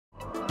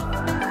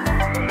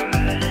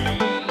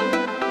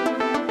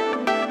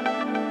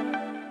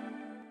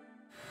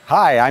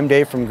Hi, I'm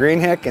Dave from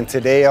Greenheck, and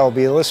today I'll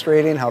be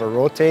illustrating how to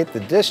rotate the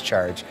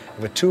discharge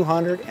of a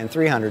 200 and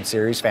 300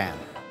 series fan.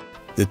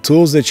 The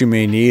tools that you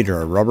may need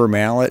are a rubber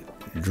mallet,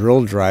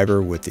 drill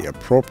driver with the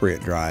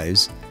appropriate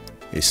drives,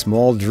 a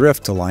small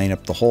drift to line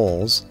up the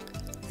holes,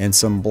 and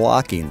some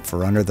blocking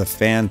for under the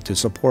fan to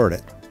support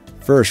it.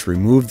 First,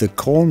 remove the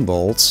cone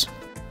bolts.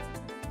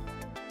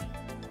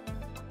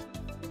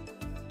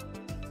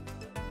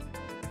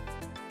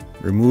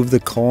 Remove the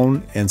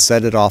cone and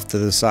set it off to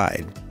the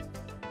side.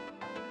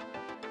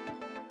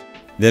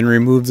 Then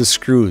remove the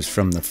screws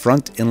from the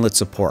front inlet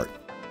support.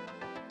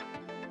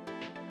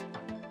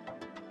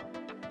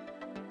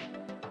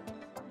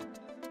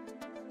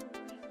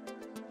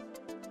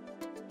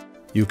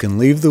 You can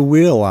leave the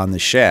wheel on the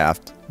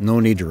shaft, no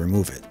need to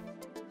remove it.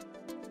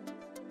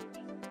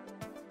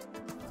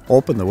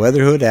 Open the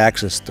weatherhood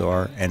access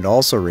door and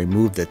also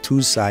remove the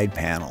two side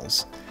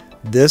panels.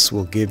 This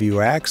will give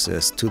you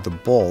access to the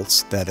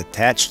bolts that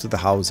attach to the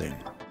housing.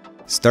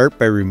 Start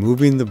by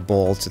removing the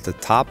bolts at the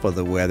top of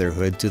the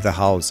weatherhood to the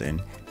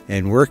housing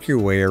and work your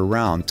way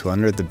around to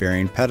under the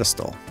bearing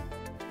pedestal.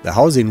 The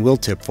housing will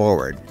tip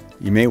forward.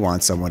 You may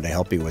want someone to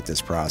help you with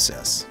this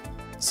process.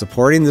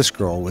 Supporting the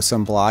scroll with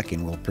some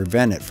blocking will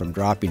prevent it from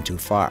dropping too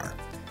far.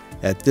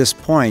 At this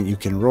point, you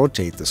can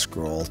rotate the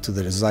scroll to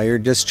the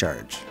desired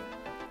discharge.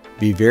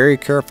 Be very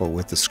careful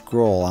with the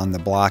scroll on the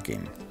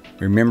blocking.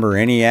 Remember,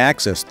 any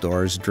access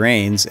doors,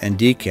 drains, and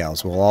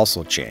decals will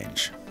also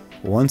change.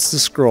 Once the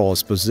scroll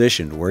is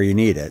positioned where you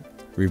need it,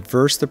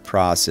 reverse the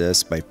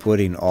process by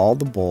putting all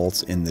the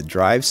bolts in the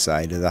drive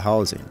side of the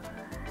housing,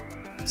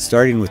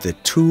 starting with the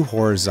two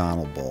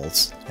horizontal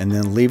bolts and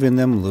then leaving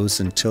them loose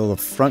until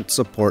the front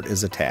support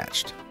is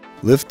attached.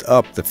 Lift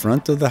up the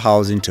front of the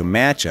housing to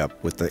match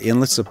up with the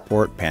inlet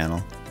support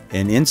panel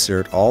and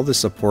insert all the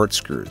support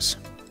screws.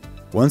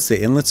 Once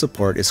the inlet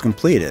support is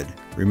completed,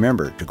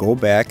 remember to go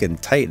back and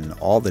tighten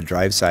all the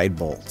drive side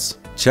bolts.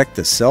 Check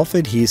the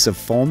self-adhesive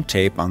foam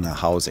tape on the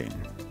housing.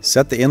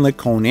 Set the inlet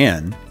cone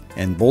in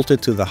and bolt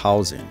it to the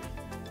housing.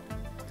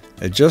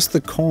 Adjust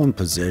the cone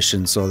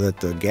position so that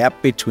the gap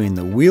between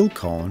the wheel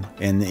cone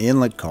and the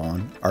inlet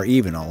cone are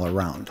even all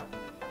around.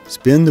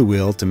 Spin the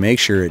wheel to make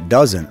sure it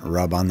doesn't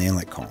rub on the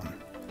inlet cone.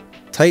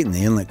 Tighten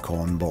the inlet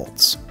cone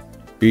bolts.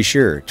 Be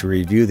sure to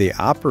review the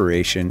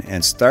operation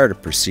and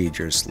startup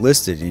procedures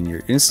listed in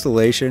your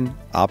installation,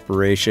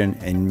 operation,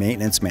 and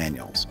maintenance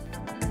manuals.